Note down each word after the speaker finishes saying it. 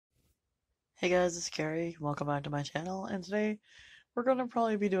Hey guys, it's Carrie. Welcome back to my channel, and today we're going to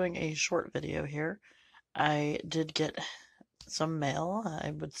probably be doing a short video here. I did get some mail,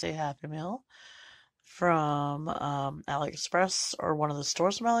 I would say happy mail, from AliExpress, or one of the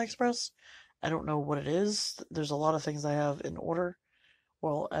stores from AliExpress. I don't know what it is. There's a lot of things I have in order,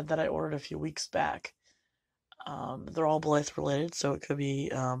 well, that I ordered a few weeks back. They're all Blythe related, so it could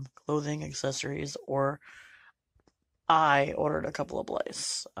be clothing, accessories, or I ordered a couple of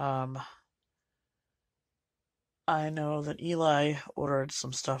Blythes. I know that Eli ordered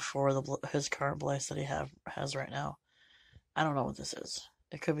some stuff for his current Blythe that he has right now. I don't know what this is.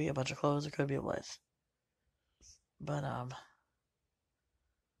 It could be a bunch of clothes. It could be a Blythe. But I'm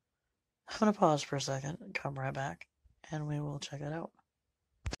gonna pause for a second, come right back, and we will check it out.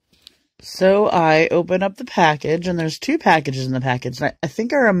 So I open up the package, and there's two packages in the package. And I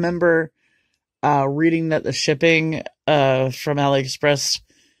think I remember reading that the shipping from AliExpress,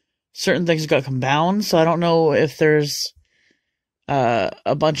 certain things got compound. So I don't know if there's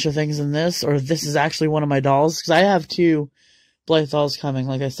a bunch of things in this, or this is actually one of my dolls, because I have two Blythe dolls coming,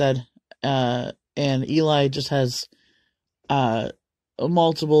 like I said, and Eli just has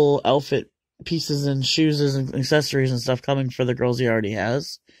multiple outfit pieces and shoes and accessories and stuff coming for the girls he already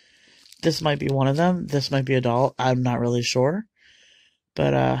has. This might be one of them. This might be a doll. I'm not really sure,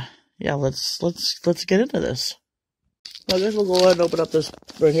 but yeah, let's get into this. Well, I guess we'll go ahead and open up this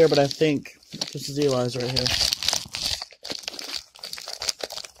right here, but I think this is Eli's right here.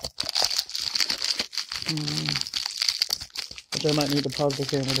 Which I might need to pause the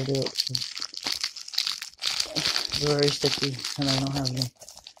camera to do it. It's very sticky, and I don't have any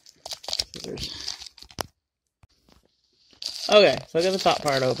scissors. Okay, so I got the top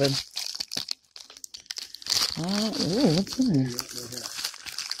part open. Ooh, what's in there?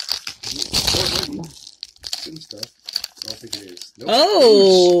 Some stuff. I don't think it is. Nope.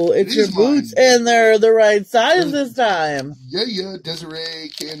 Oh, boots. it's your boots, and they're the right size this time. Yeah, Desiree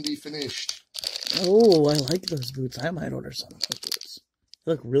can be finished. Oh, I like those boots. I might order some of those boots.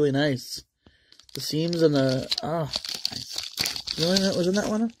 They look really nice. The seams and the... Oh, nice. Really? That was in that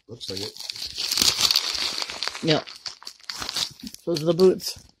one? Looks like it. Yeah. Those are the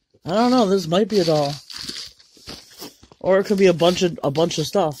boots. I don't know. This might be a doll. Or it could be a bunch of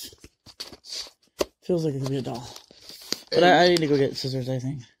stuff. Feels like it could be a doll. But I need to go get scissors, I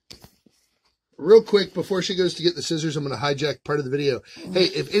think. Real quick, before she goes to get the scissors, I'm going to hijack part of the video. Hey,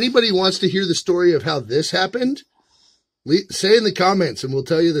 if anybody wants to hear the story of how this happened, say in the comments, and we'll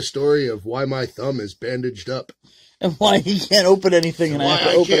tell you the story of why my thumb is bandaged up. And why he can't open anything, and I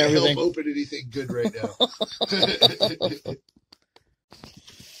have to open everything. I can't help open anything good right now.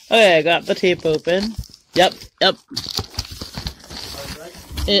 Okay, I got the tape open. Yep.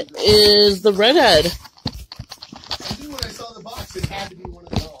 It is the redhead. I knew when I saw the box, it had to be one of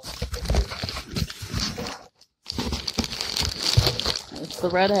the dolls. It's the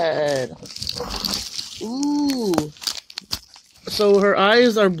redhead. Ooh. So her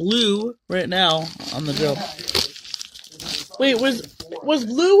eyes are blue right now on the joke. Wait, was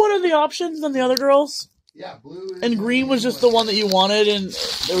blue one of the options on the other girls? Yeah, blue. And green was just the one that you wanted, and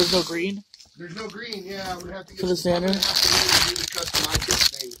there was no green? There's no green, yeah. I'm gonna have to get for the standard.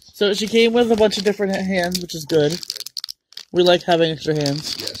 Thing. So she came with a bunch of different hands, which is good. We like having extra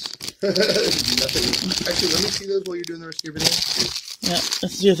hands. Yes. Nothing. Actually, let me see those while you're doing the rest of your video. Yeah,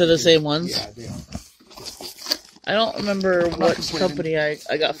 let's see if they're the same ones. Yeah, they are. I don't remember what company I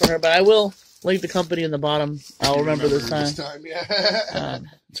got for her, but I will link the company in the bottom. I'll remember this time. Yeah.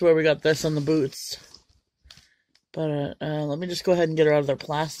 That's where we got this on the boots. But let me just go ahead and get her out of their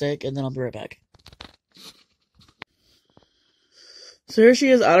plastic, and then I'll be right back. So here she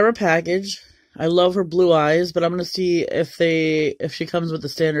is out of her package. I love her blue eyes, but I'm gonna see if she comes with the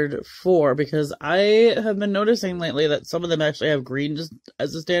standard 4, because I have been noticing lately that some of them actually have green just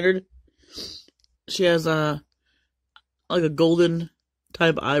as a standard. She has like a golden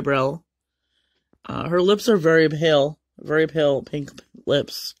type eyebrow. Her lips are very pale pink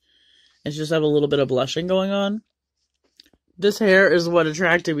lips, and she just have a little bit of blushing going on. This hair is what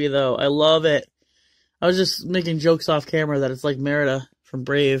attracted me, though. I love it. I was just making jokes off camera that it's like Merida from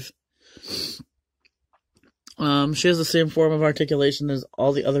Brave. She has the same form of articulation as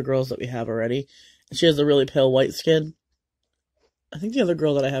all the other girls that we have already. And she has a really pale white skin. I think the other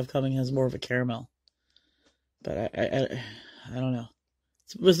girl that I have coming has more of a caramel. But I don't know.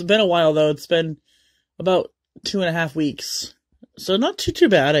 It's been a while, though. It's been about 2.5 weeks. So not too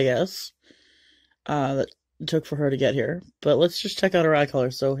bad, I guess. That it took for her to get here. But let's just check out her eye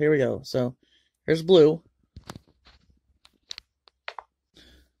color. So here we go. So here's blue.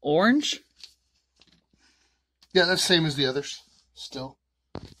 Orange. Yeah, that's the same as the others. Still.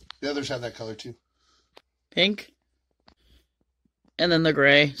 The others have that color too. Pink. And then the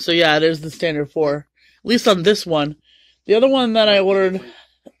gray. So yeah, it is the standard 4. At least on this one. The other one that I ordered,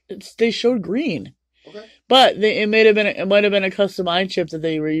 they showed green. Okay. But it might have been a custom eye chip that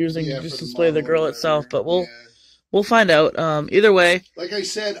they were using to just display the girl itself. But we'll find out. Either way. Like I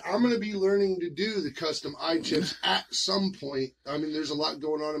said, I'm going to be learning to do the custom eye chips at some point. I mean, there's a lot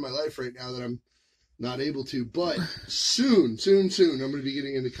going on in my life right now that I'm not able to. But soon, I'm going to be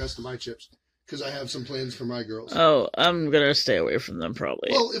getting into custom eye chips. Because I have some plans for my girls. Oh, I'm going to stay away from them probably.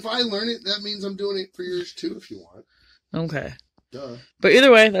 Well, if I learn it, that means I'm doing it for yours too if you want. Okay. Duh. But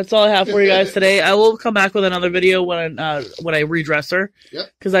either way, that's all I have for you guys today. I will come back with another video when I redress her. Yep.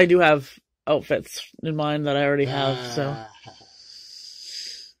 Because I do have outfits in mind that I already have. So,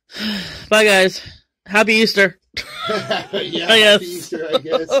 bye guys. Happy Easter. Yeah, happy Easter, I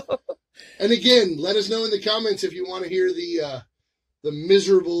guess. And again, let us know in the comments if you want to hear the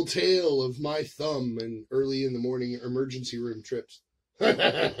miserable tale of my thumb and early in the morning emergency room trips. Bye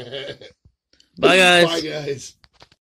guys. Bye guys.